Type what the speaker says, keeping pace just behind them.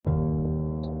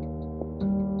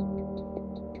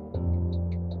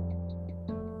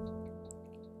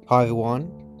Hi everyone,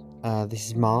 this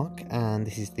is Mark, and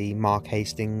this is the Mark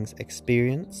Hastings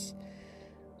Experience.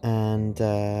 And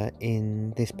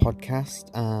in this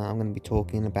podcast, I'm going to be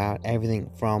talking about everything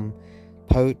from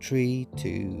poetry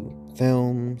to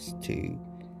films to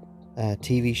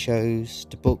TV shows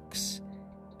to books,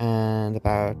 and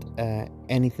about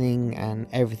anything and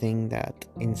everything that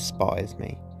inspires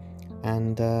me.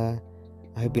 And I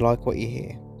hope you like what you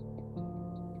hear.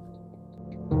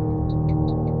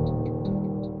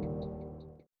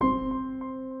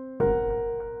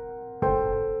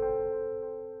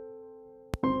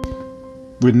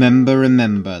 Remember,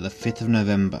 remember the 5th of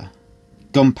November,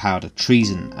 gunpowder,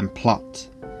 treason and plot.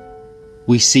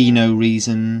 We see no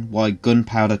reason why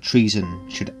gunpowder treason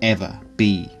should ever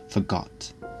be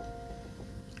forgot.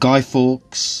 Guy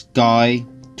Fawkes, Guy,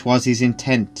 'twas his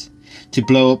intent to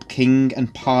blow up king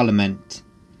and parliament.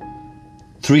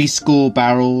 70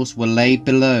 barrels were laid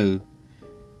below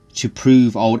to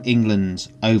prove old England's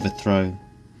overthrow.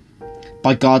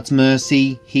 By God's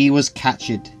mercy he was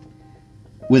catched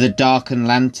with a darkened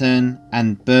lantern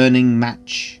and burning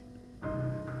match.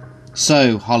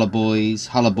 So, holla boys,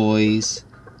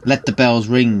 let the bells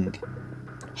ring.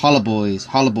 Holla boys,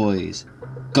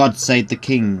 God save the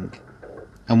king.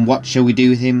 And what shall we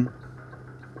do with him?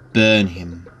 Burn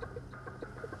him.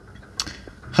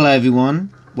 Hello everyone,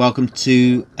 welcome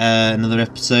to another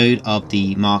episode of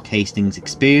the Mark Hastings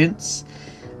Experience.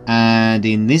 And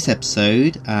in this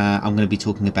episode, I'm going to be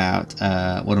talking about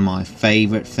one of my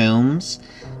favourite films,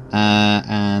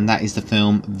 and that is the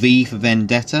film V for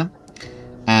Vendetta.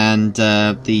 And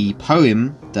the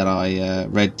poem that I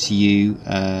read to you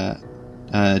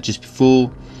just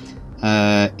before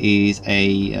is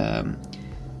a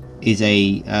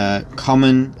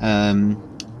common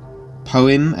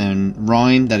poem and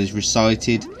rhyme that is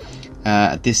recited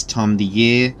at this time of the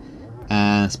year,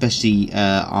 especially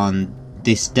on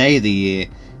this day of the year,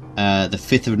 the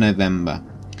 5th of November.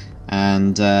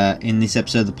 And in this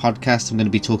episode of the podcast, I'm going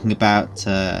to be talking about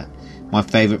my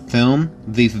favourite film,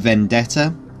 V for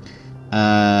Vendetta,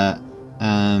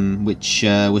 which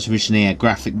was originally a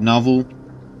graphic novel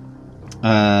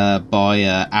by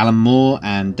Alan Moore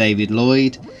and David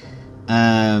Lloyd,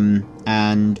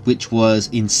 and which was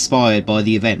inspired by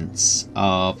the events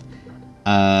of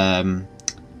the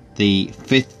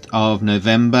 5th of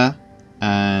November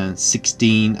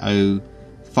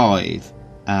 1605,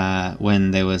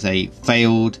 when there was the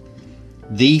failed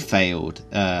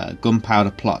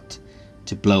gunpowder plot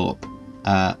to blow up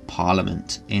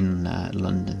Parliament in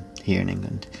London, here in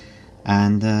England.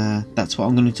 And that's what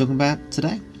I'm going to be talking about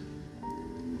today.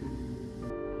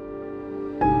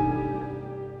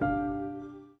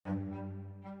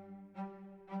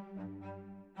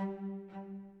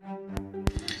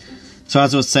 So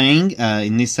as I was saying,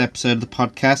 in this episode of the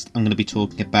podcast, I'm going to be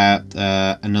talking about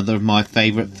another of my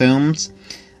favourite films,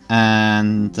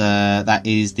 and that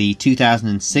is the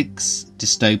 2006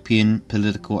 dystopian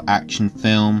political action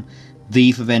film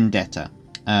V for Vendetta,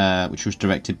 which was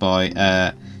directed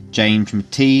by James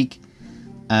McTeague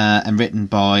and written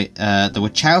by the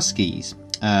Wachowskis.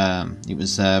 It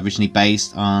was originally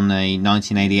based on a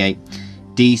 1988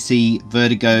 DC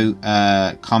Vertigo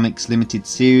Comics limited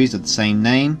series of the same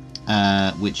name,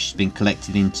 which has been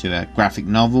collected into a graphic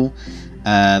novel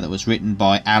that was written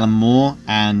by Alan Moore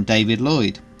and David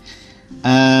Lloyd.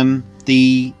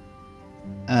 The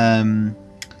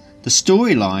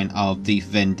storyline of V for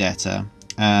Vendetta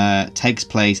takes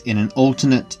place in an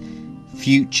alternate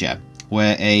future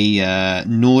where a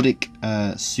Nordic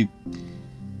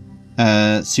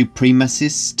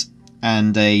supremacist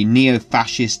and a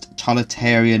neo-fascist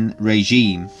totalitarian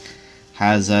regime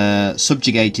has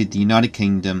subjugated the United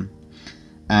Kingdom,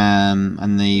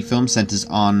 and the film centres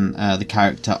on the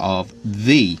character of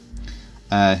V,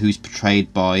 who's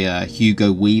portrayed by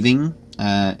Hugo Weaving,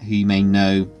 who you may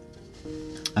know,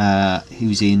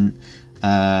 who's in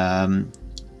one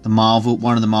of the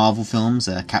Marvel films,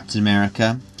 Captain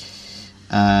America,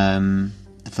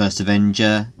 the First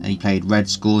Avenger. He played Red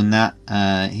Skull in that.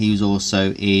 He was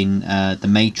also in the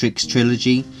Matrix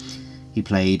trilogy. He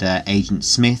played Agent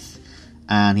Smith.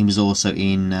 And he was also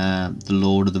in the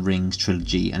Lord of the Rings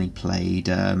trilogy, and he played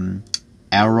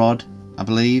Elrod, I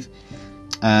believe.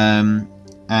 And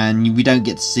we don't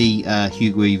get to see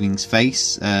Hugo Weaving's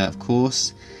face, of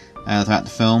course, throughout the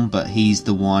film, but he's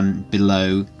the one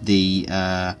below the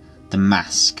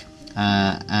mask.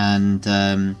 And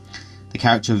the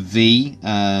character of V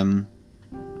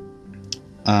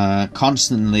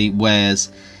constantly wears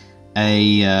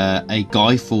a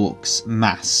Guy Fawkes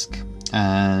mask.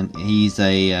 And he's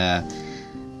an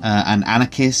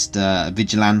anarchist, a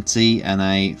vigilante, and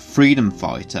a freedom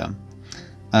fighter.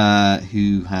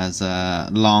 who has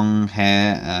long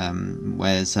hair,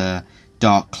 wears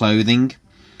dark clothing,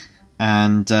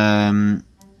 and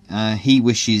he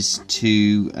wishes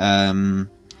to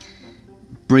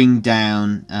bring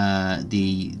down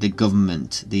the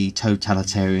government, the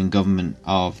totalitarian government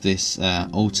of this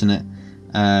alternate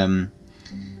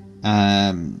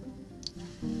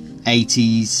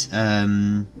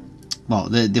 80s. Well,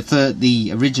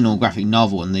 the original graphic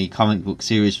novel and the comic book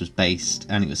series was based,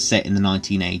 and it was set in the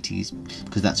 1980s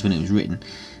because that's when it was written.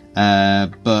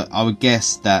 But I would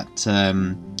guess that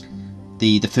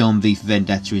the film V for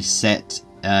Vendetta is set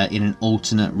in an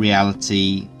alternate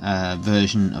reality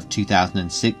version of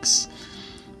 2006.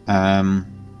 And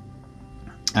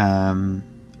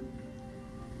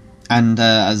as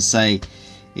I say,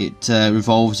 it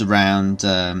revolves around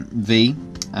V,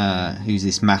 who's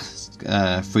this masked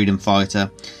freedom fighter,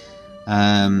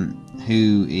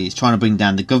 who is trying to bring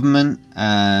down the government,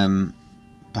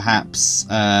 perhaps,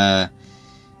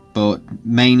 but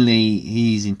mainly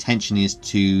his intention is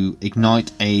to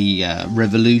ignite a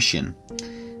revolution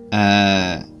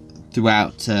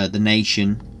throughout the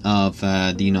nation of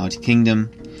the United Kingdom,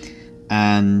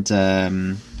 and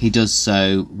he does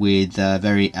so with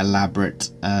very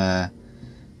elaborate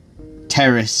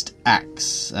terrorist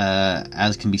acts,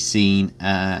 as can be seen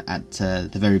at the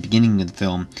very beginning of the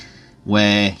film,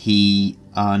 where he,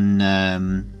 on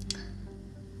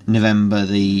November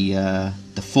the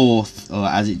 4th, or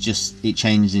as it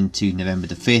changes into November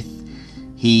the 5th,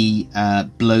 he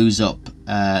blows up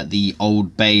the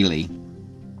Old Bailey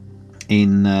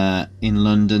in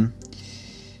London,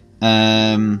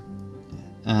 to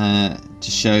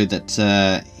show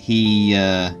that he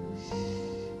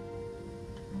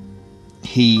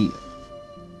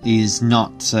is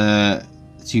not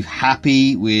too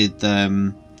happy with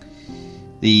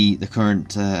the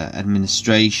current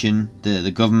administration,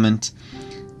 the government,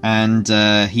 and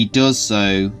he does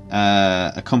so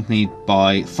accompanied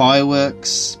by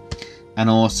fireworks and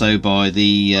also by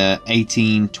the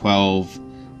 1812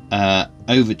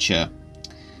 overture,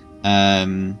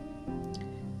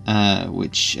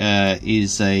 which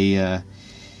is a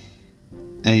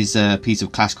piece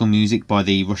of classical music by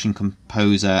the Russian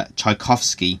composer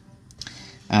Tchaikovsky,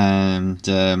 and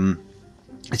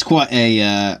it's quite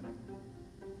a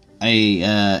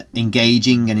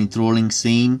engaging and enthralling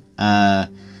scene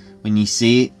when you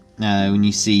see it. When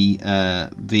you see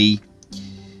V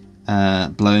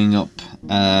blowing up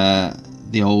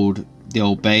the old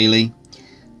Bailey,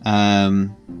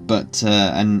 but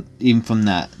and even from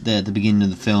the beginning of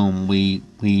the film, we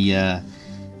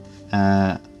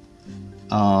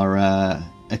are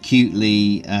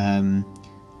acutely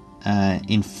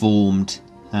informed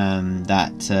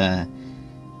that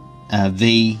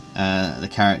V, the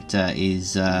character,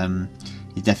 is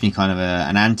definitely kind of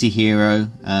an anti-hero,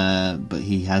 but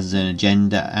he has an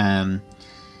agenda.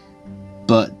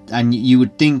 And you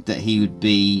would think that he would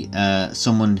be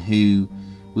someone who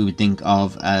we would think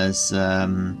of as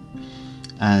a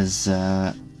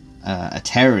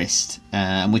terrorist,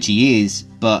 which he is,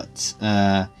 but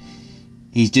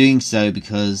he's doing so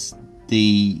because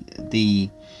the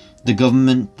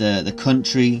government, the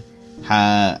country,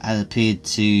 has appeared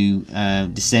to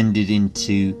descended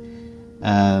into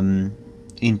a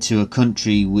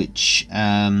country which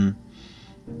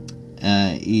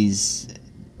is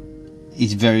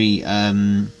very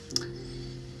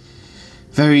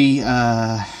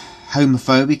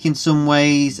homophobic in some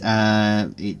ways.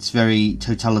 It's very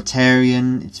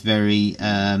totalitarian. It's very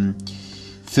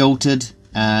filtered,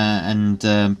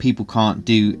 and people can't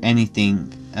do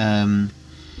anything.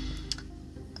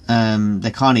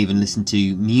 They can't even listen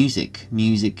to music.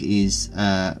 Music is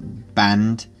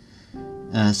banned.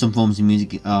 Some forms of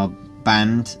music are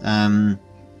banned and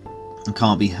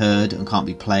can't be heard and can't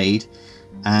be played.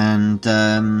 And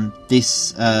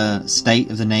this state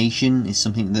of the nation is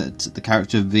something that the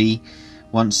character of V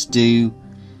wants to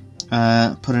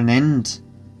put an end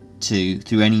to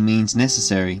through any means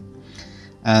necessary.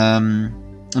 And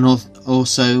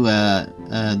also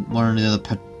one of the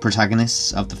other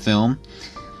protagonists of the film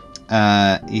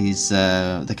is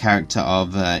the character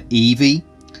of Evie,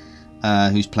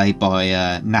 who's played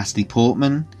by Natalie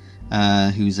Portman,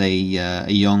 who's a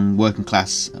young working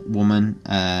class woman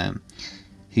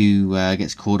who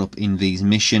gets caught up in V's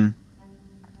mission,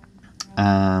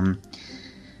 and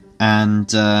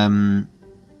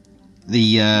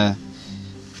the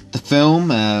film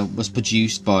was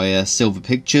produced by Silver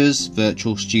Pictures,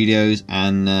 Virtual Studios,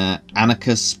 and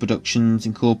Anarchus Productions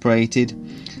Incorporated,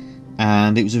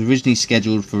 and it was originally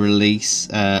scheduled for release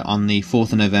on the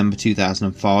 4th of November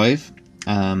 2005,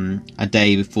 a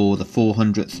day before the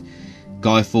 400th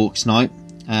Guy Fawkes night,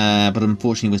 but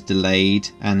unfortunately was delayed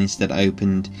and instead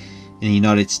opened in the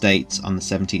United States on the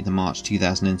 17th of March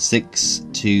 2006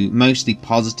 to mostly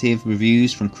positive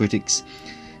reviews from critics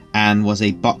and was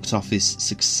a box office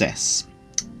success.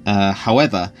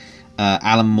 However,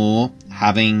 Alan Moore,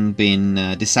 having been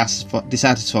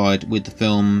dissatisfied with the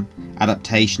film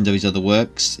adaptations of his other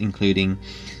works, including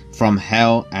From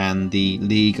Hell and The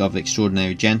League of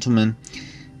Extraordinary Gentlemen,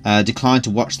 declined to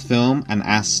watch the film and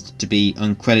asked to be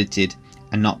uncredited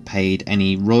and not paid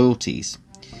any royalties.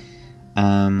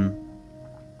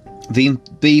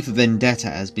 V for Vendetta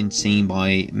has been seen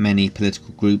by many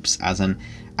political groups as an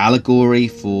allegory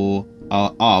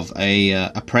of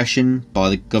oppression by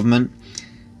the government.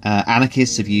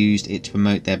 Anarchists have used it to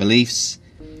promote their beliefs.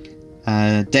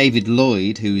 David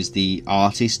Lloyd, who is the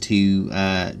artist who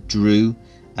drew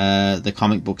the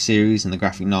comic book series and the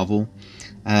graphic novel,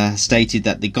 stated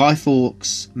that the Guy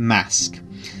Fawkes mask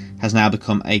has now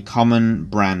become a common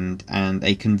brand and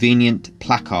a convenient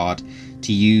placard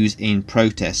to use in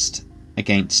protest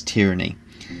against tyranny,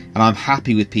 and I'm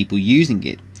happy with people using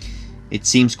it. It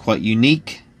seems quite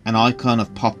unique, an icon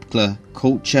of popular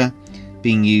culture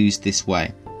being used this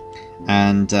way,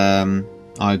 and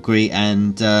I agree.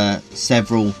 And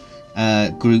several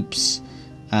groups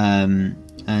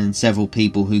and several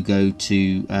people who go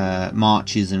to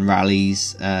marches and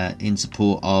rallies in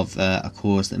support of a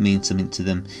cause that means something to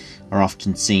them are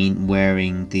often seen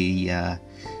wearing the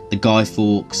Guy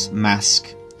Fawkes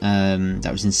mask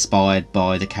that was inspired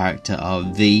by the character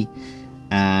of V,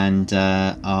 and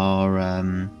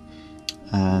are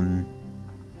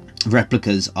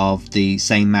replicas of the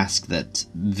same mask that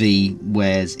V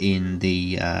wears in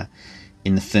the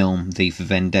film V for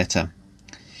Vendetta.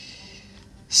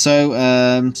 So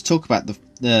to talk about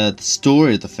the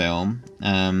story of the film,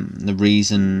 the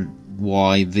reason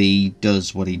why V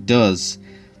does what he does,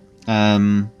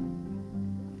 the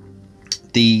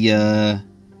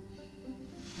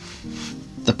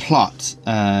plot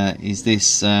is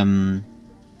this.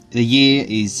 The year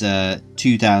is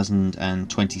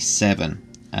 2027,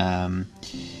 and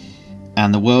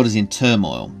the world is in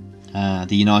turmoil. The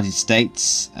United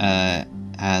States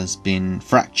has been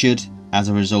fractured as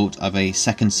a result of a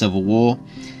second civil war,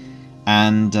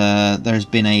 and there has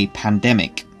been a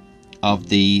pandemic of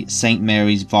the St.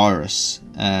 Mary's virus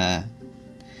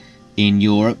in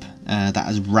Europe that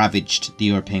has ravaged the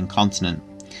European continent.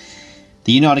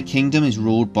 The United Kingdom is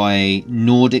ruled by a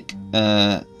Nordic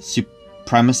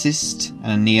supremacist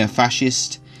and a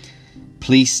neo-fascist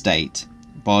police state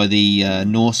by the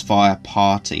Norse Fire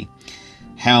Party,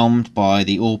 helmed by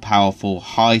the all-powerful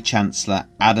High Chancellor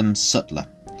Adam Sutler.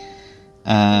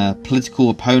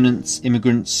 Political opponents,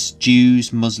 immigrants,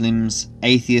 Jews, Muslims,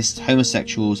 atheists,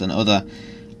 homosexuals and other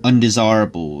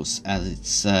undesirables,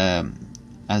 as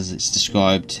it's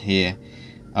described here,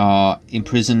 are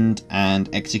imprisoned and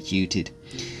executed.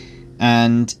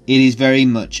 And it is very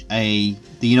much the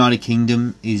United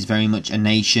Kingdom is very much a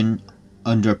nation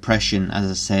under oppression,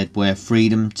 as I said, where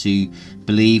freedom to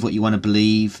believe what you want to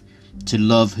believe, to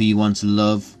love who you want to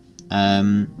love,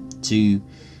 to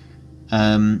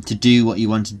do what you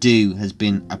want to do has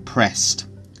been oppressed,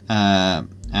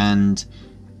 and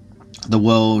the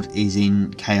world is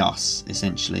in chaos,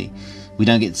 essentially. We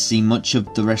don't get to see much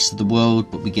of the rest of the world,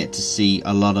 but we get to see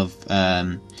a lot of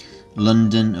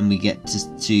London, and we get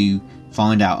to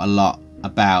find out a lot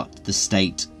about the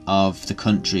state of the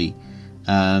country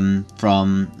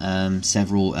from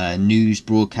several news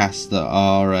broadcasts that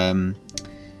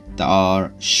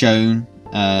are shown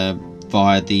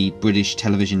via the British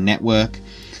television network,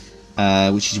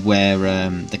 which is where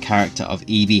the character of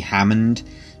Evie Hammond,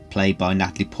 played by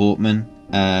Natalie Portman,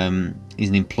 is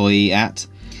an employee at.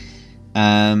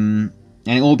 And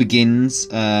it all begins,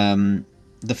 the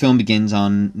film begins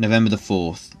on November the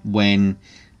 4th, when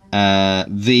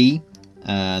V,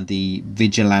 the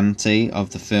vigilante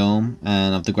of the film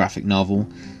and of the graphic novel,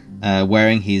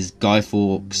 wearing his Guy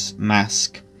Fawkes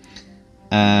mask,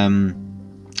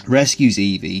 rescues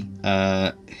Evie,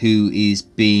 who is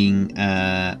being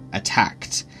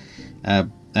attacked,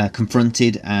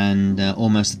 confronted and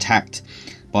almost attacked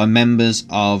by members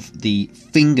of the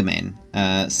Fingermen,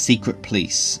 secret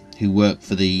police who work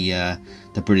for the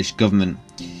British government.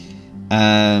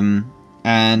 And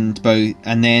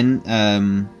then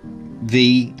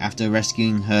V, after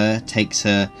rescuing her, takes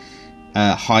her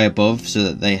high above so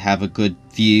that they have a good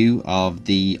view of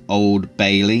the Old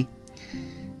Bailey.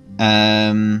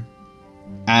 And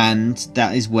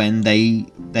that is when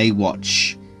they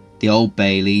watch the Old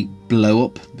Bailey blow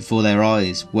up before their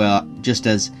eyes. Well, just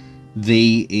as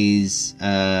V is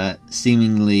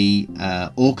seemingly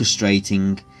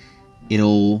orchestrating it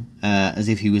all as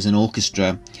if he was an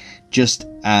orchestra, just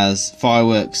as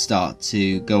fireworks start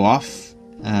to go off,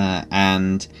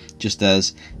 and just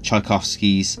as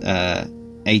Tchaikovsky's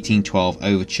 1812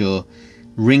 overture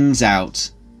rings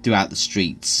out throughout the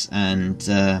streets, and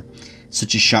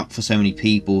such a shock for so many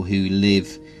people who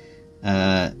live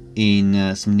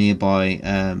in some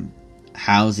nearby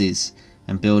houses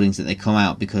and buildings, that they come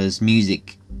out because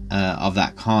music of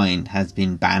that kind has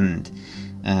been banned,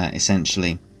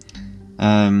 essentially.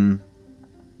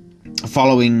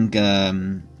 Following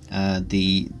the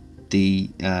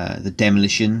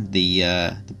demolition,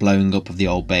 the blowing up of the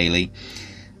Old Bailey,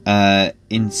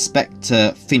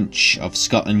 Inspector Finch of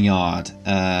Scotland Yard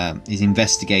is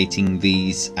investigating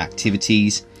these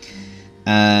activities,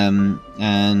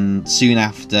 and soon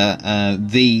after,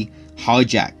 V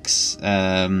hijacks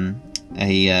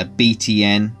a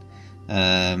BTN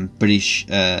British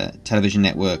television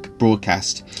network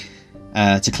broadcast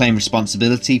to claim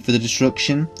responsibility for the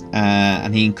destruction,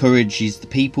 and he encourages the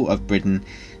people of Britain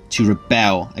to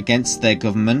rebel against their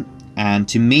government and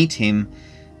to meet him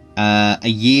a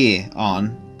year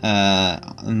on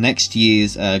next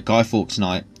year's Guy Fawkes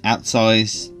Night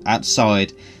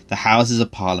outside the Houses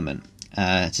of Parliament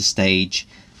to stage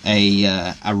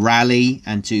a rally,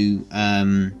 and to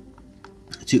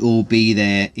all be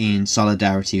there in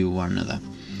solidarity with one another.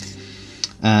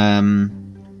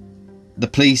 The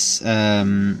police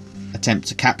attempt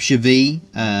to capture V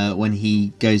when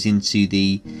he goes into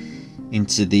the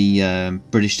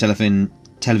British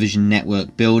television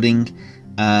network building,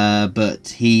 but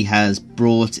he has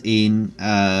brought in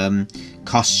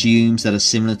costumes that are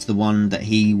similar to the one that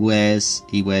he wears.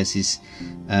 He wears his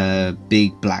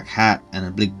big black hat and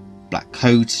a big black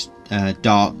coat,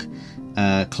 dark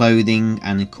clothing,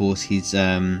 and of course his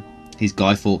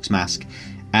Guy Fawkes mask.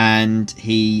 And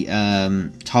he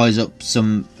ties up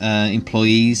some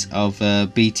employees of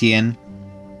BTN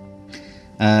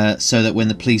so that when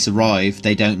the police arrive,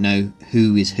 they don't know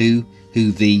who is who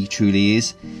V truly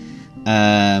is.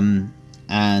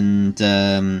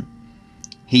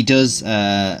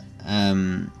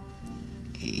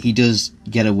 He does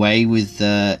get away with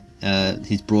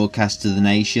his broadcast to the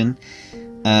nation,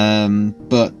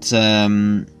 but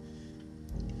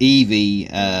Evie,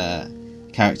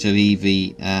 character of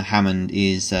Evie Hammond,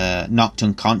 is knocked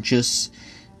unconscious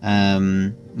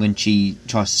when she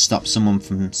tries to stop someone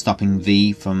from stopping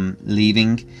V from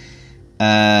leaving,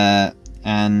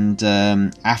 and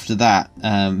after that,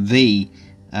 V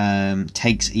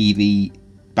takes Evie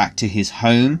back to his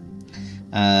home,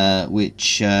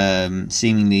 which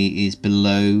seemingly is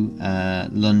below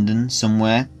London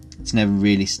somewhere. It's never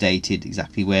really stated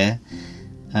exactly where.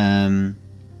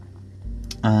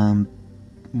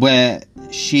 Where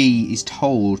she is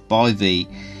told by V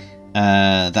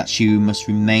that she must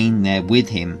remain there with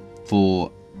him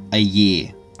for a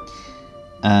year.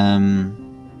 And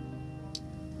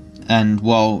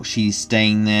while she's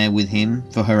staying there with him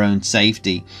for her own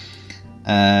safety,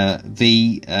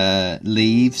 V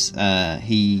leaves.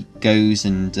 He goes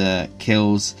and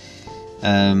kills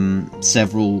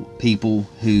several people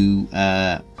who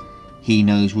he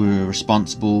knows were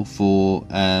responsible for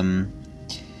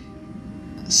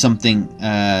something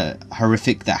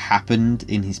horrific that happened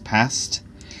in his past.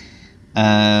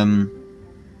 And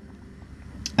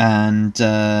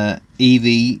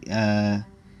Evie,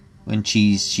 when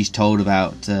she's told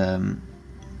about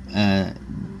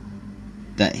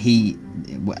that he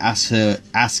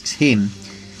asks him,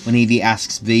 when Evie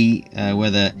asks V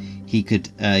whether he could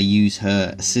use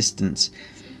her assistance,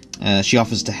 she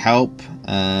offers to help,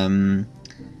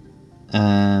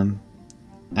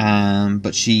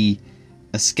 but she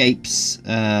escapes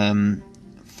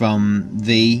from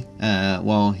V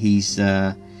while he's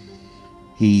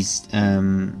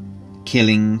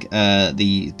killing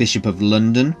the Bishop of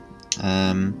London,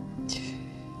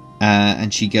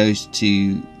 and she goes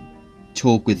to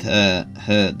talk with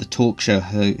the talk show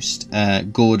host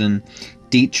Gordon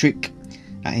Dietrich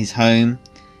at his home,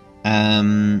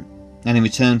 and in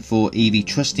return for Evie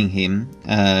trusting him,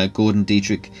 Gordon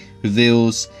Dietrich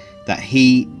reveals that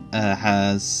he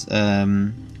has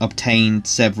obtained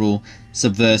several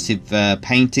subversive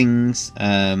paintings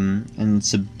and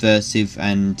subversive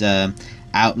and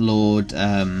outlawed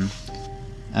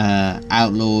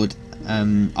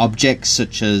objects,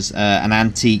 such as an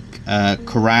antique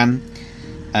Quran,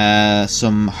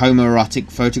 some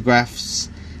homoerotic photographs,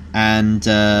 and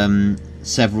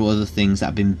several other things that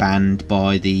have been banned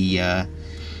by the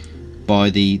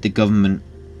government.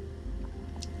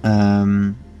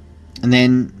 And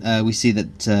then we see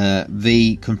that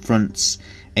V confronts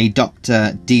a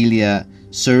Dr. Delia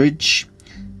Surridge,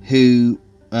 who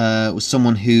was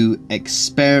someone who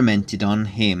experimented on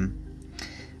him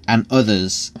and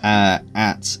others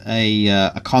at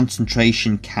a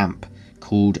concentration camp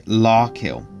called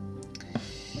Larkhill.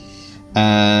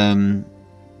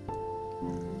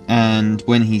 And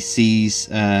when he sees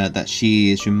that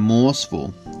she is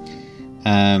remorseful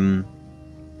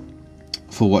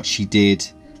for what she did,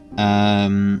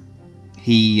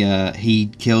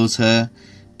 he kills her,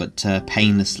 but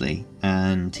painlessly,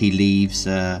 and he leaves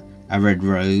a red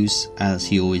rose, as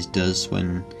he always does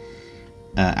when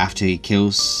after he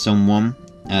kills someone.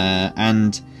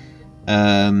 And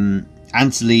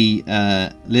Anthony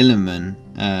Lilliman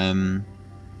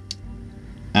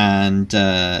and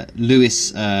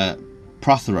Louis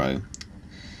Prothero.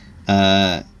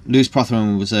 Louis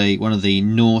Prothero was one of the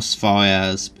Norse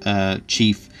Fire's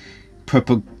chief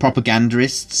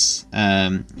propagandists.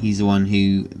 He's the one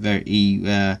who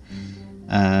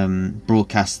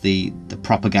broadcasts the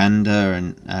propaganda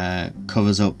and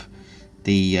covers up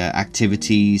the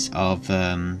activities of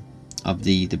the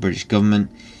British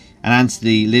government. And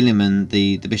Anthony Lilliman,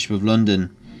 the Bishop of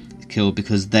London, is killed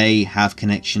because they have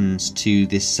connections to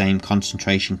this same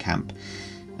concentration camp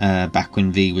back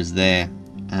when V was there.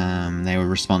 They were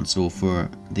responsible for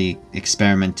the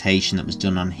experimentation that was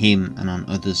done on him and on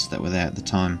others that were there at the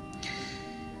time.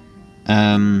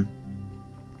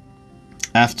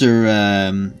 After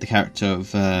the character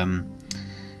of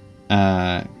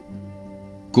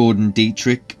Gordon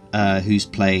Dietrich, who's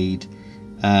played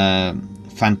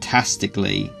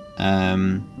fantastically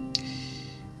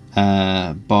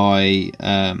by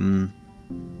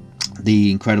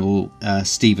the incredible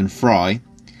Stephen Fry.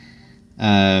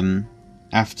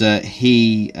 After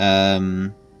he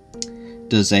does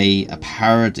a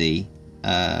parody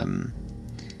of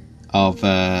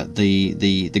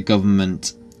the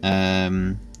government,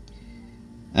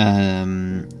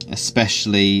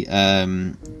 especially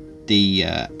the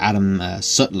Adam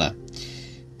Sutler,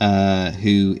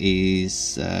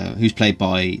 who's played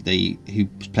by the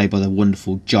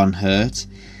wonderful John Hurt,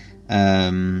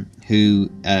 who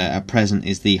at present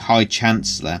is the High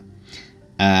Chancellor.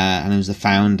 And he was the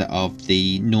founder of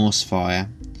the Norse Fire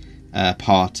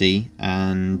party,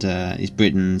 and is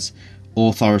Britain's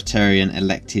authoritarian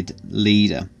elected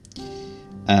leader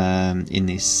in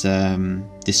this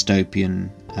dystopian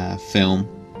film.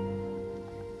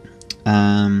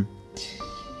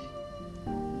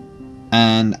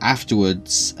 And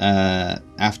afterwards,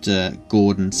 after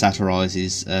Gordon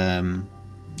satirises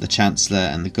the Chancellor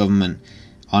and the government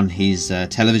on his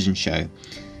television show,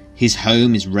 his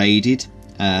home is raided.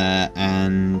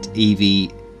 And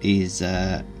Evie is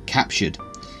captured.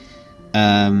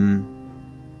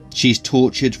 She's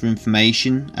tortured for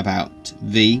information about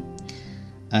V,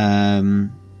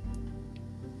 and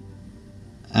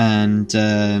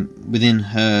within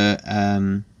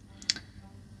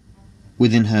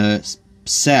her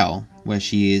cell where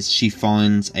she is, she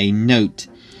finds a note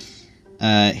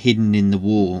hidden in the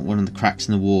wall, one of the cracks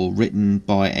in the wall, written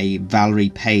by a Valerie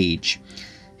Page,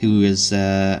 who was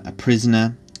a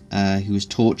prisoner who was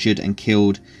tortured and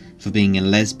killed for being a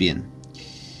lesbian.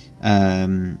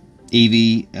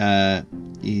 Evie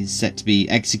is set to be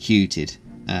executed.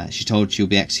 She's told she'll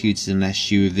be executed unless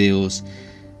she reveals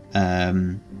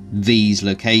V's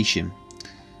location.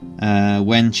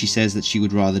 When she says that she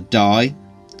would rather die,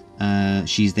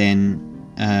 she's then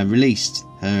released.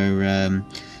 Her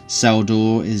cell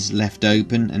door is left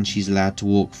open and she's allowed to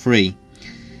walk free.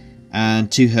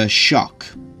 And to her shock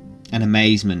and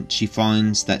amazement, she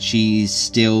finds that she is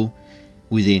still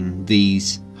within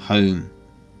V's home.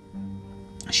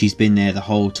 She's been there the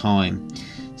whole time.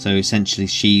 So essentially,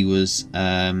 she was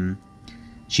abducted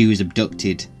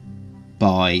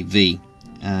by V,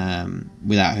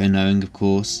 without her knowing, of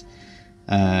course.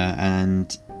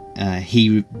 And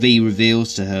V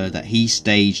reveals to her that he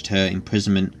staged her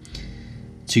imprisonment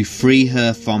to free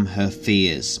her from her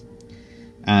fears.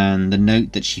 And the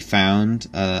note that she found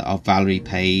of Valerie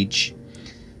Page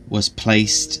was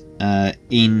placed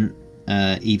in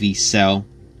Evie's cell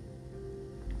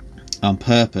on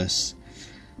purpose,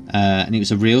 and it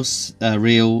was a real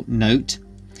note,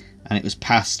 and it was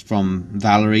passed from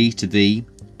Valerie to V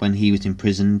when he was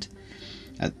imprisoned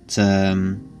at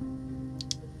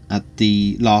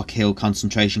the Larkhill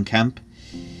concentration camp.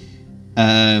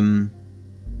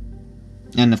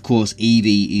 And of course,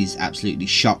 Evie is absolutely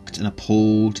shocked and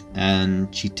appalled,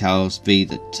 and she tells V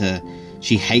that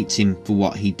she hates him for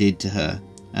what he did to her.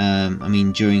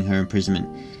 During her imprisonment,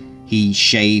 he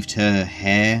shaved her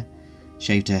hair,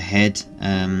 shaved her head.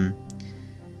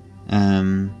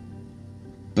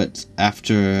 But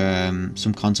after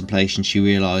some contemplation, she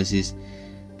realises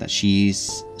that she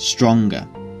is stronger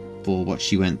for what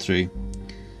she went through.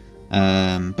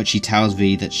 But she tells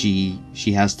V that she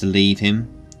has to leave him,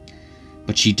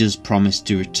 but she does promise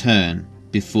to return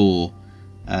before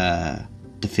the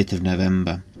 5th of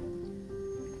November.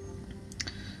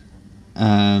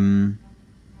 And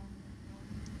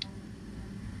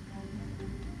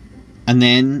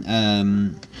then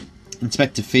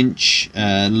Inspector Finch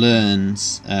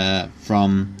learns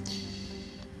from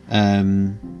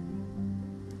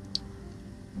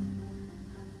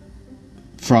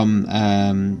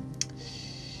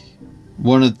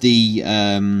one of the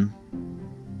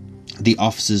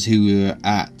officers who were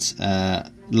at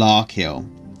Larkhill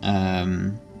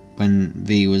when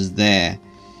V was there,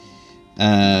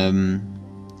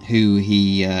 who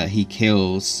he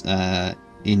kills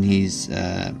in his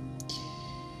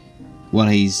while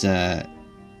he's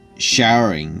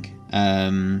showering.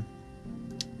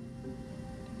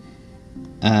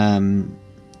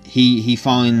 He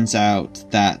finds out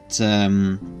that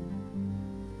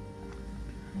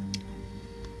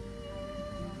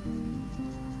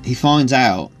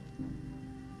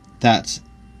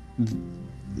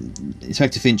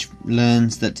Inspector Finch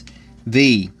learns that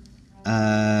V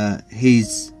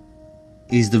is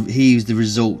the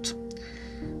result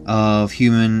of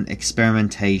human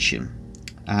experimentation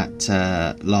at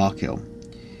Larkhill,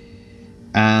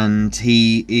 and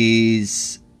he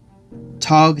is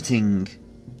targeting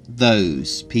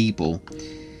those people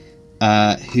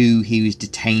who he was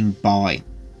detained by.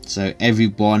 So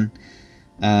everyone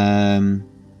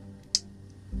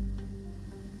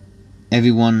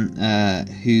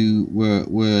who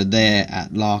were there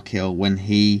at Larkhill when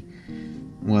he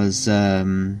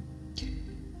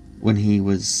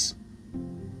was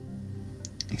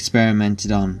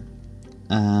experimented on,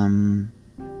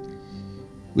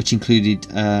 which included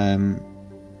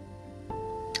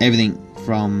everything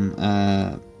from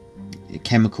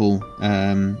chemical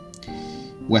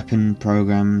weapon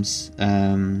programs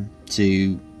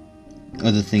to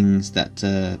other things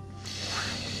that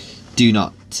do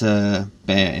not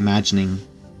bear imagining.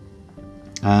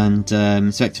 And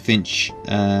Inspector Finch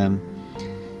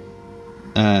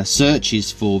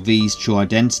searches for V's true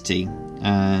identity,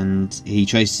 and he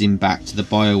traces him back to the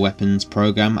bioweapons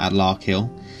program at Larkhill.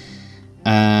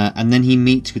 And then he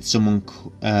meets with someone,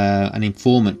 an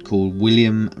informant called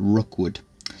William Rookwood,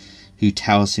 who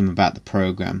tells him about the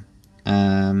program,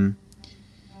 and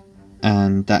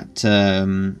that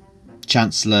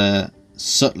Chancellor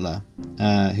Sutler,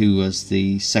 who was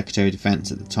the Secretary of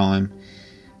Defence at the time,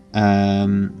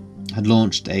 had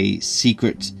launched a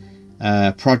secret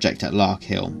project at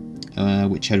Larkhill,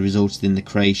 which had resulted in the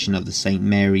creation of the St.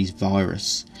 Mary's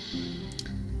virus.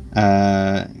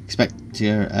 The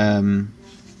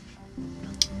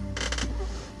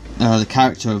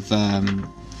character of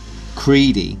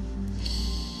Creedy,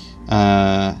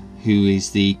 who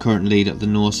is the current leader of the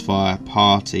Norsefire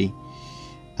Party,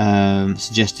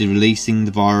 suggested releasing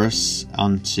the virus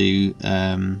onto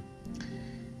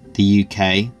the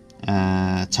UK,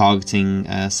 targeting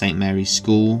St. Mary's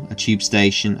School, a tube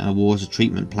station and a water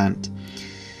treatment plant.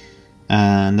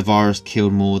 And the virus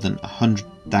killed more than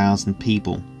 100,000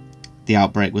 people. The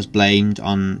outbreak was blamed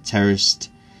on terrorist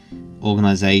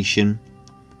organisation,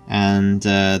 and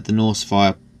the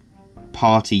Norsefire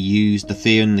Party used the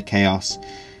fear and the chaos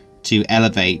to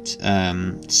elevate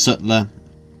Sutler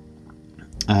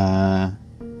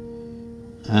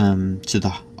to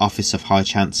the office of High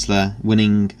Chancellor,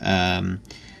 winning an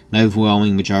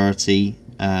overwhelming majority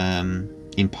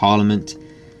in Parliament,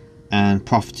 and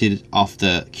profited off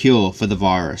the cure for the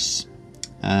virus.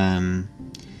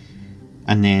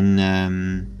 And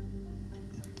then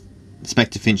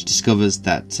Inspector Finch discovers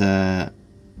that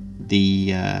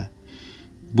the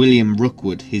William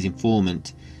Rookwood, his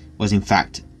informant, was in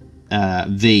fact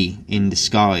V in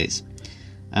disguise.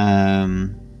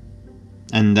 And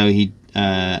though he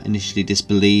initially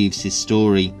disbelieves his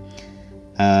story,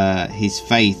 his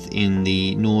faith in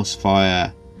the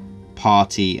Norsefire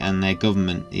Party and their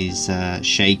government is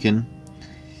shaken.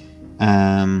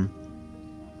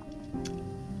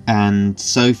 And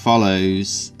so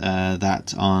follows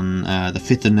that on the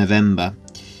 5th of November,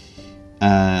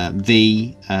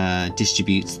 V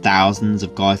distributes thousands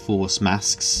of Guy Fawkes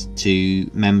masks to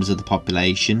members of the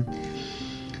population.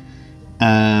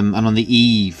 And on the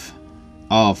eve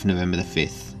of November the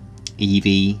 5th,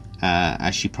 Evie,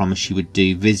 as she promised she would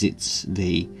do, visits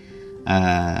V,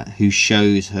 who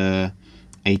shows her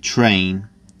a train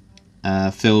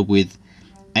filled with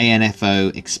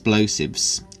ANFO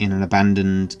explosives in an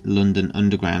abandoned London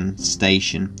Underground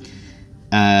station,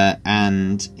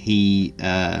 and he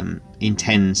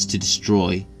intends to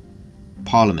destroy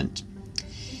Parliament.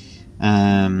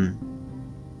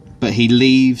 but he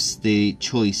leaves the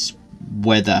choice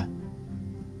whether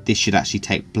this should actually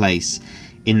take place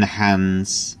in the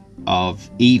hands of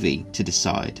Evie to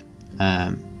decide.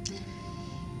 And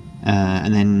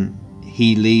then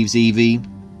he leaves Evie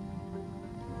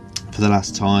for the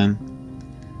last time.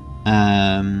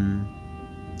 And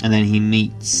then he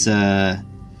meets up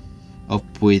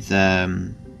with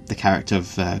the character of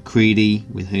Creedy,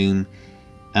 with whom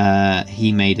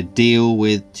he made a deal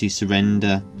with to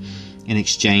surrender in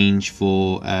exchange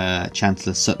for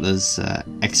Chancellor Sutler's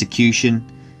execution.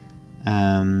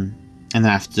 And then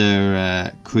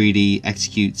after Creedy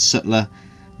executes Sutler,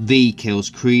 V kills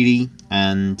Creedy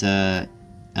and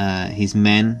his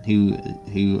men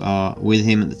who are with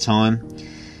him at the time.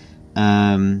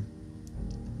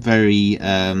 Very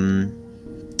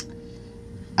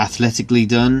athletically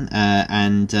done,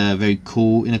 and very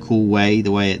cool, in a cool way,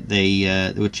 the way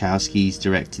the Wachowskis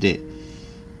directed it,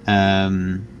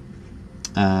 the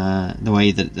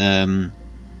way that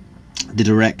the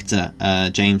director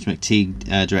James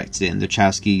McTeague directed it, and the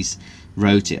Wachowskis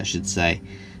wrote it, I should say.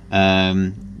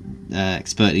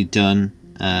 Expertly done.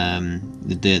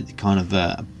 The kind of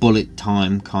a bullet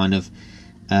time kind of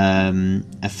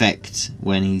effect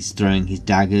when he's throwing his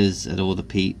daggers at all of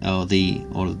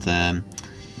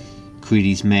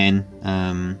Creedy's men,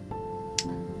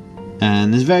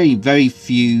 and there's very, very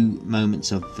few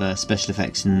moments of special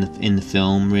effects in the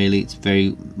film. Really, it's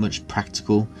very much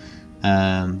practical,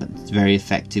 but it's very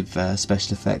effective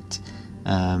special effect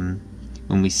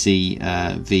when we see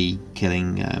V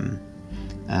killing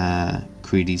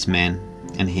Creedy's men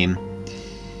and him.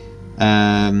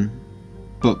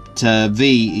 But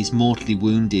V is mortally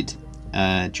wounded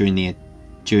during the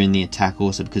attack,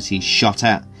 also because he's shot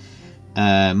at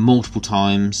multiple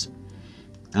times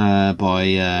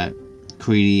by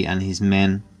Creedy and his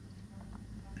men.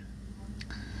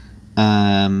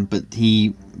 But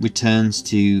he returns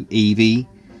to Evie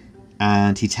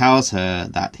and he tells her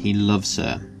that he loves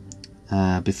her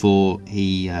before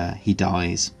he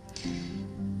dies.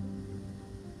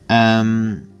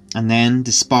 And then,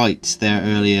 despite their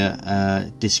earlier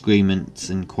disagreements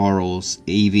and quarrels,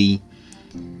 Evie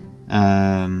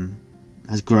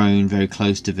has grown very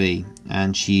close to V,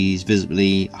 and she's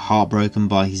visibly heartbroken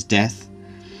by his death.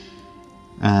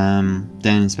 Then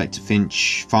Inspector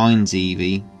Finch finds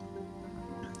Evie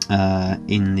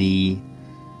in the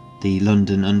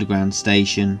London Underground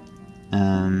station,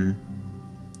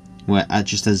 where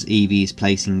just as Evie is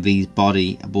placing V's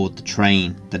body aboard the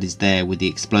train that is there with the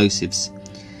explosives.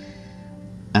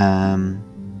 And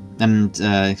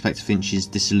Inspector Finch is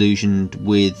disillusioned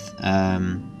with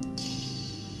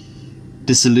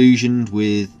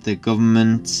the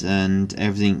government and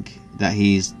everything that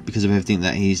because of everything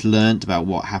that he's learnt about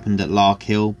what happened at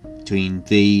Larkhill between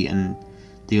V and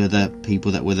the other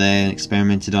people that were there and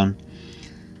experimented on.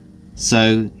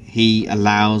 So he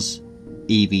allows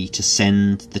Evie to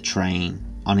send the train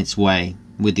on its way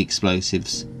with the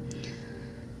explosives,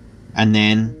 and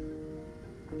then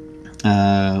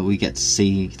we get to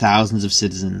see thousands of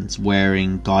citizens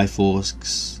wearing Guy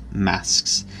Fawkes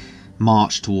masks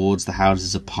march towards the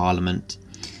Houses of Parliament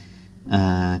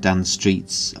down the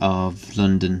streets of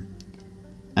London.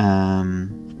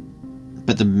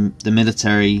 But the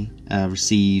military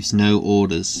receives no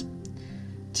orders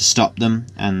to stop them,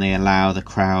 and they allow the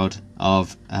crowd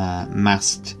of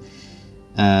masked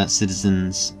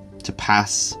citizens to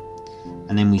pass,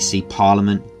 and then we see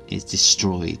Parliament is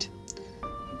destroyed.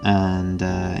 And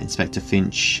Inspector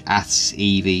Finch asks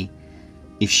Evie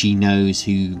if she knows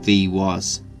who V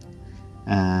was,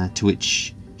 to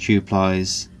which she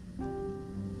replies,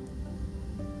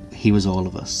 "He was all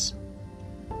of us."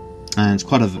 And it's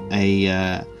quite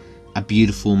a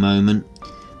beautiful moment,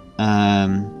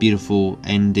 beautiful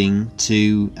ending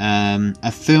to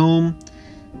a film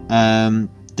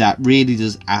that really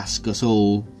does ask us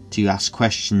all to ask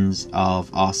questions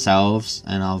of ourselves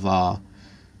and of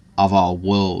our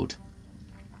world,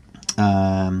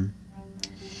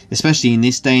 especially in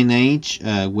this day and age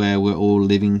where we're all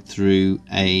living through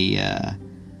a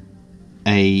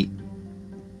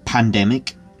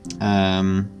pandemic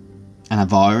and a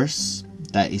virus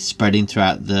that is spreading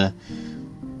throughout the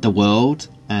world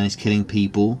and is killing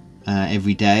people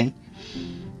every day.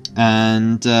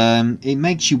 And it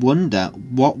makes you wonder,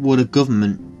 what would a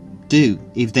government do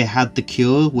if they had the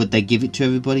cure? Would they give it to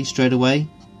everybody straight away?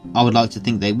 I would like to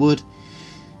think they would,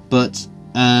 but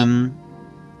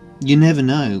you never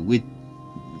know. With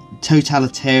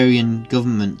totalitarian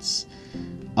governments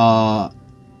are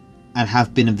and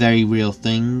have been a very real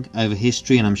thing over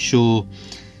history, and I'm sure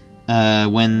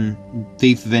when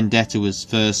V for Vendetta was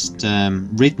first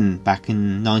written back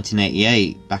in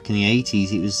 1988, back in the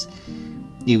 80s,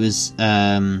 it was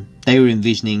they were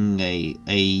envisioning a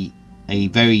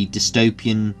very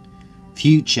dystopian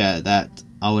future that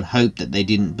I would hope that they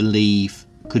didn't believe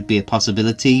could be a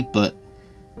possibility, but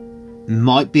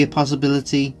might be a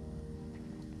possibility.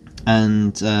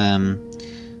 And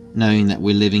knowing that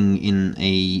we're living in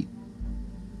a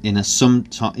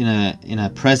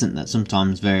present that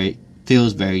sometimes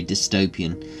feels very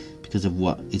dystopian because of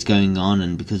what is going on,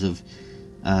 and because of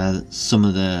some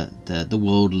of the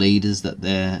world leaders that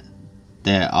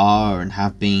there are and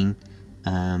have been.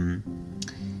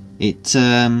 It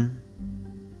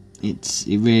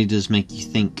really does make you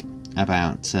think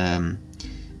about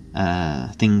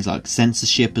things like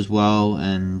censorship as well,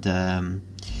 and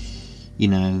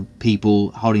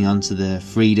people holding on to their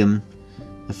freedom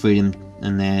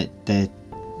and their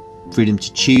freedom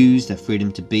to choose, their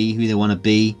freedom to be who they want to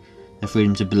be, their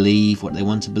freedom to believe what they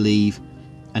want to believe,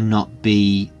 and not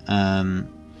be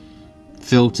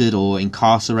filtered or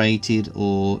incarcerated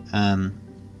or and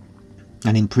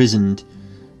imprisoned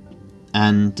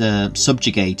and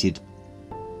subjugated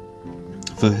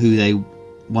for who they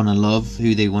want to love,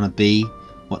 who they want to be,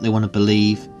 what they want to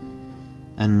believe.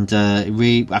 And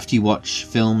really, after you watch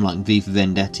film like V for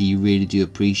Vendetta, you really do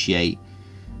appreciate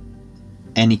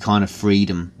any kind of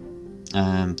freedom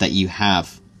that you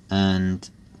have, and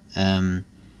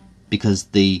because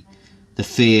the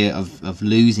fear of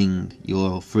losing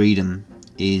your freedom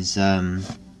is a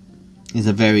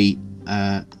very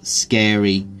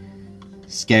scary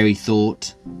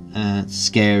thought,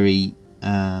 scary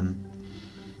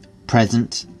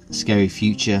present, scary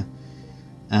future,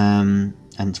 and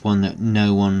it's one that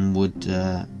no one would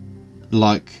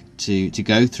like to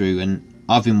go through. And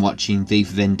I've been watching V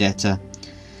for Vendetta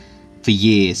for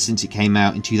years, since it came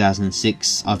out in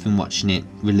 2006. I've been watching it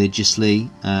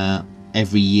religiously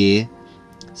every year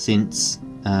since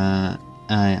on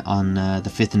the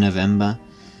 5th of November.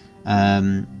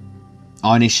 I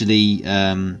initially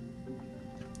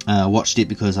watched it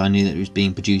because I knew that it was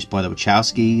being produced by the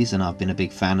Wachowskis, and I've been a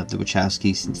big fan of the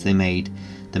Wachowskis since they made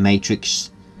the Matrix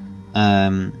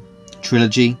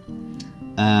trilogy.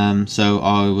 So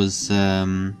I was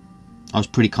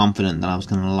pretty confident that I was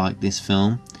going to like this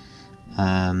film.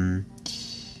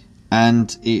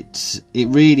 And it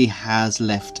really has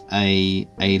left a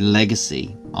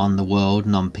legacy on the world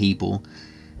and on people.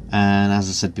 And as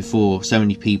I said before, so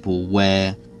many people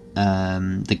wear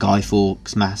the Guy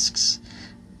Fawkes masks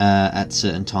at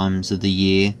certain times of the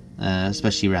year,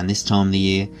 especially around this time of the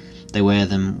year. They wear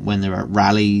them when they're at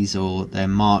rallies or they're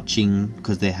marching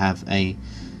because they have a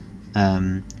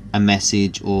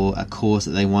message or a cause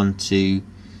that they want to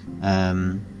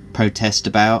protest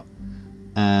about.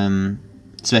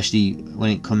 Especially when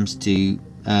it comes to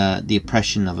the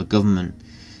oppression of a government.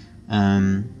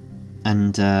 I've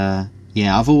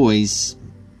always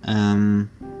had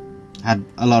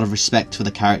a lot of respect for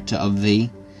the character of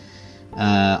V.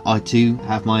 I too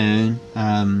have my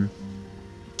own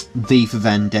V for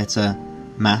Vendetta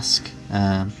mask,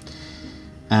 and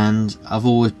I've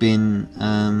always been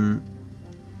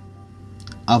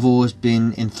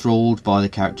enthralled by the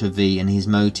character of V and his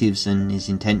motives and his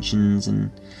intentions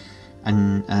and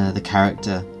the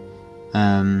character,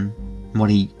 what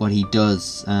he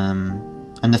does,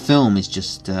 and the film is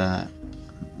just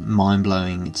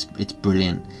mind-blowing. It's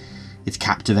brilliant, it's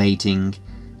captivating,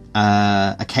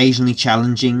 occasionally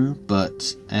challenging,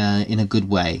 but in a good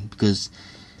way, because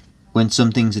when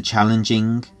some things are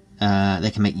challenging,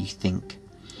 they can make you think,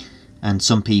 and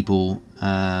some people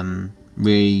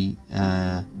really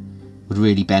would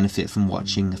really benefit from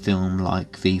watching a film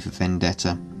like V for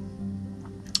Vendetta.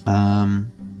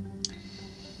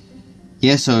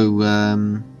 So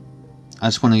I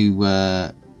just want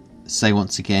to say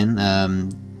once again,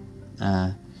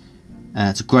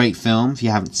 it's a great film. If you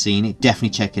haven't seen it, definitely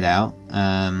check it out.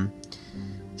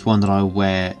 It's one that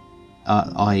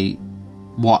I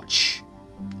watch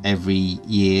every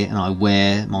year, and I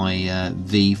wear my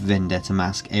V for Vendetta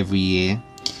mask every year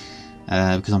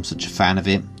because I'm such a fan of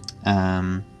it.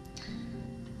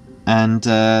 And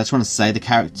I just want to say the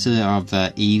character of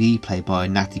Evie, played by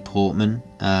Natalie Portman,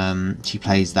 she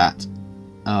plays that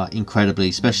incredibly,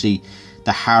 especially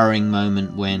the harrowing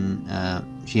moment when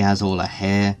she has all her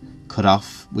hair cut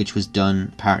off, which was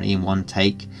done apparently in one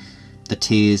take. The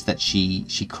tears that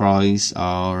she cries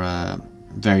are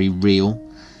very real.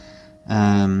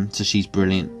 So she's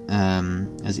brilliant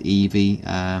as Evie.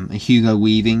 Hugo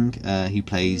Weaving, who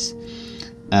plays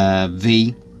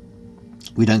V.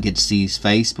 We don't get to see his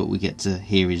face, but we get to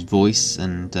hear his voice,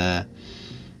 and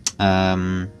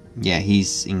yeah,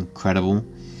 he's incredible.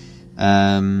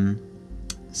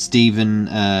 Stephen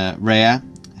Rea,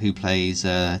 who plays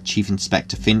Chief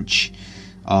Inspector Finch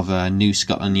of New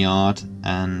Scotland Yard,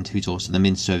 and who's also the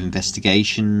Minister of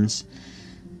Investigations,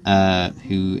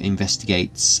 who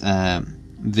investigates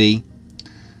V.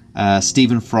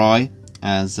 Stephen Fry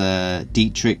as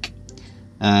Dietrich,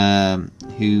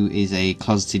 who is a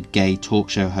closeted gay talk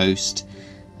show host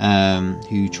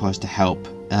who tries to help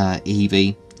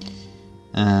Evie.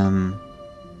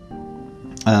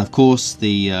 Of course,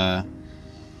 the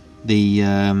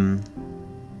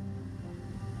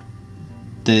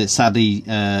sadly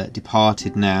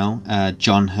departed now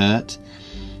John Hurt,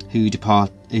 who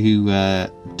died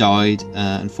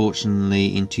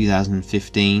unfortunately in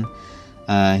 2015.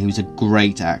 He was a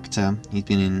great actor. He's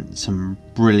been in some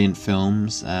brilliant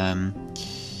films,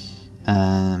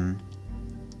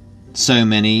 so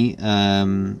many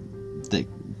that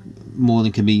more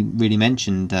than can be really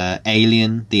mentioned.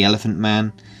 Alien, The Elephant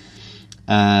Man.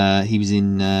 He was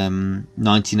in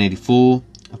 1984,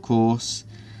 of course.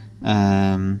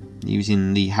 He was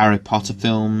in the Harry Potter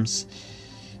films.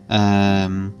 He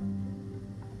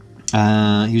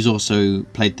was also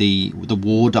played the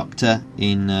War Doctor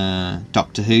in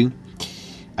Doctor Who,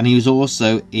 and he was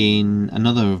also in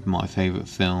another of my favourite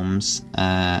films,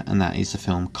 and that is the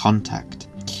film Contact,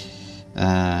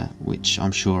 which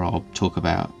I'm sure I'll talk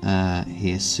about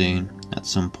here soon at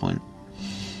some point.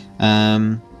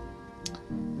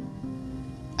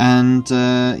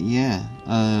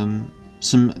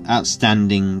 Some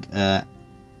outstanding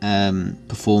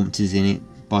performances in it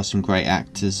by some great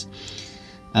actors,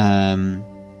 and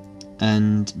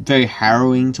very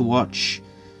harrowing to watch,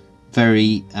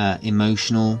 very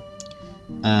emotional,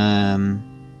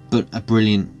 but a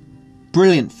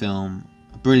brilliant film,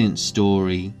 a brilliant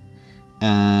story,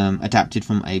 adapted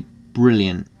from a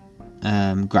brilliant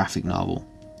graphic novel,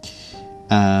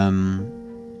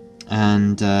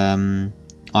 and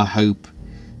I hope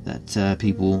that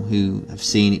people who have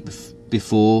seen it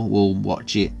before will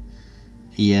watch it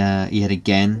yet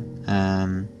again.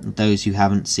 Those who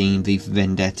haven't seen V for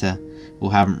Vendetta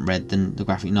or haven't read the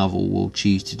graphic novel will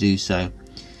choose to do so.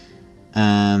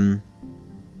 And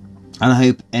I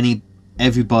hope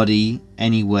everybody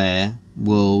anywhere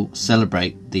will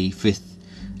celebrate the 5th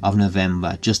of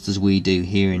November just as we do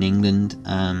here in England.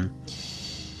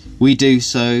 We do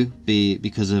so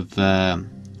because of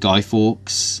Guy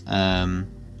Fawkes,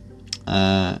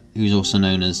 who's also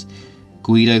known as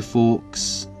Guido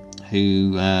Fawkes,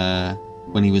 who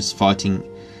when he was fighting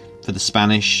for the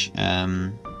Spanish,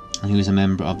 and he was a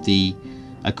member of a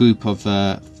group of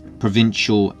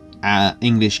provincial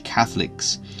English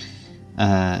Catholics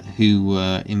who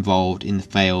were involved in the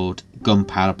failed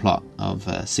gunpowder plot of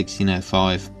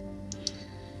 1605.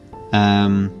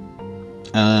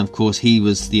 Of course, he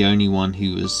was the only one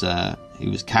who was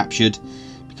captured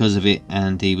because of it,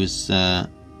 and he was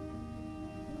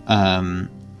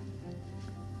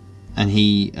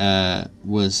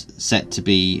set to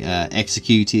be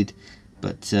executed,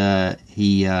 but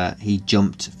he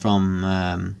jumped from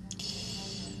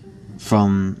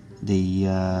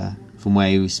where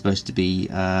he was supposed to be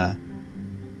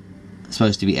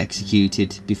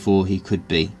executed before he could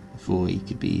be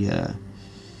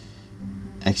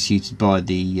executed by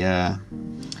the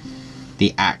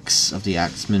axe of the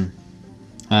axeman.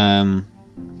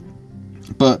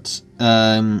 But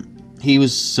he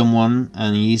was someone,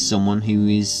 and he is someone who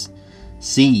is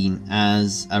seen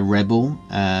as a rebel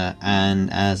and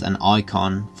as an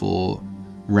icon for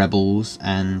rebels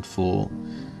and for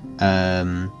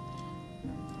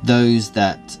those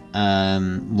that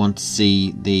want to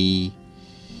see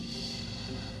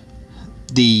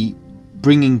the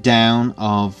bringing down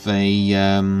of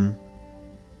an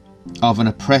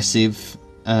oppressive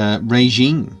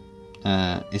regime,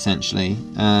 essentially.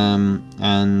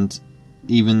 And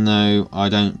even though I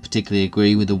don't particularly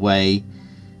agree with the way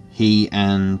he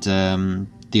and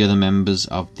the other members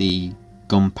of the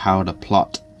gunpowder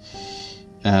plot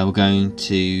were going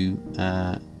to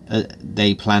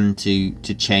they plan to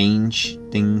change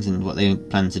things and what they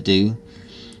plan to do,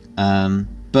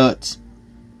 but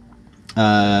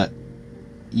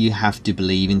you have to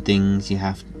believe in things,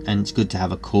 and it's good to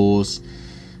have a cause.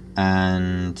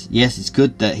 And yes, it's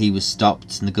good that he was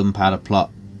stopped and the gunpowder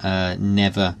plot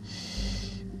never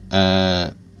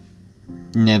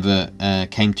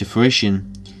came to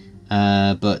fruition,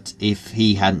 but if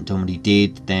he hadn't done what he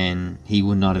did, then he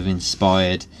would not have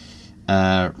inspired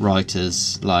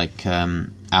writers like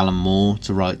Alan Moore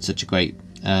to write such a great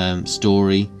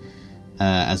story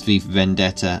as V for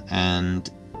Vendetta, and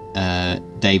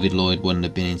David Lloyd wouldn't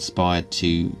have been inspired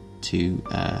to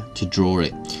draw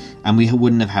it. and we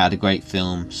wouldn't have had a great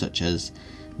film such as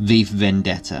V for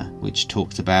Vendetta, which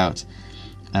talks about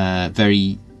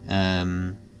very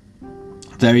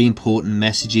important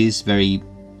messages, very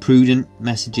prudent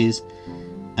messages,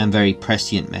 and very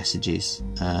prescient messages,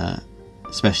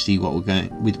 especially what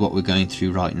we're going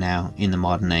through right now in the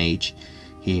modern age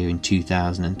here in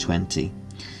 2020.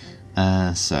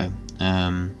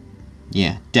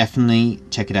 Yeah, definitely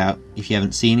check it out if you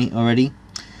haven't seen it already.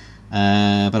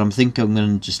 But I think I'm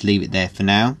going to just leave it there for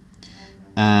now.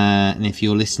 And if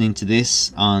you're listening to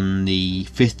this on the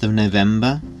 5th of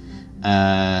November,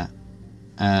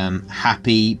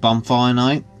 happy bonfire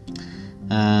night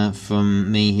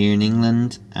from me here in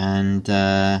England. And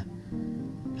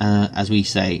as we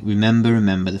say, remember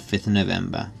the 5th of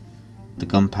November, the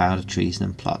gunpowder treason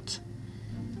and plot.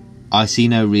 I see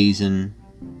no reason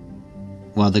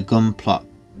why the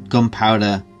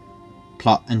gunpowder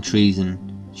plot and treason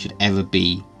should ever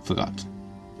be forgot,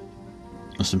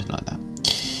 or something like that.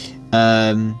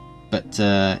 But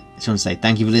I just want to say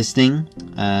thank you for listening,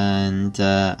 and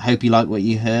hope you like what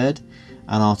you heard,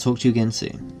 and I'll talk to you again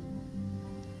soon.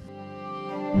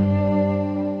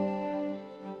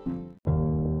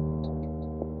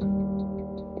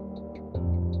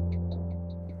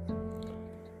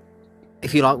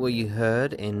 If you like what you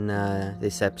heard in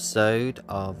this episode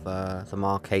of the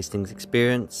Mark Hastings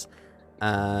Experience,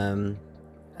 and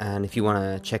if you want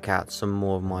to check out some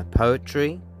more of my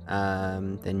poetry,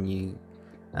 then you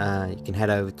can head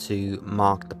over to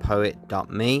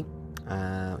markthepoet.me,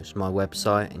 which is my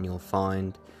website, and you'll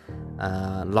find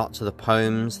lots of the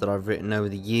poems that I've written over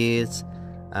the years.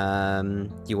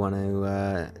 You want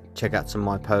to check out some of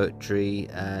my poetry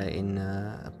in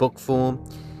book form,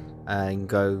 you can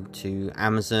go to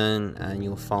Amazon and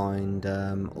you'll find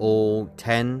all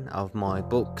 10 of my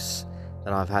books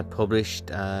that I've had published.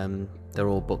 They're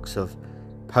all books of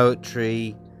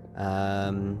poetry,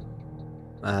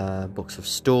 books of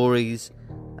stories,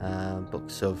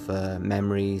 books of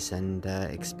memories and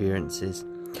experiences,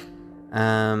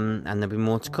 and there'll be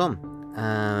more to come.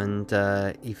 And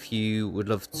if you would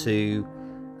love to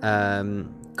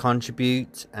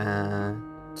contribute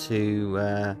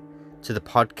to the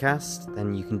podcast,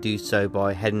 then you can do so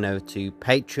by heading over to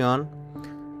Patreon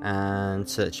and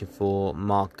searching for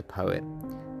Mark the Poet,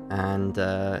 and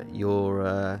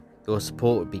your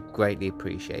support would be greatly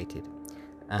appreciated.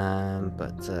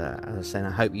 But as I was saying,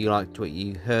 I hope you liked what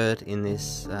you heard in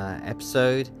this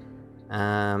episode,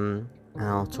 and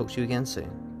I'll talk to you again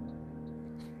soon.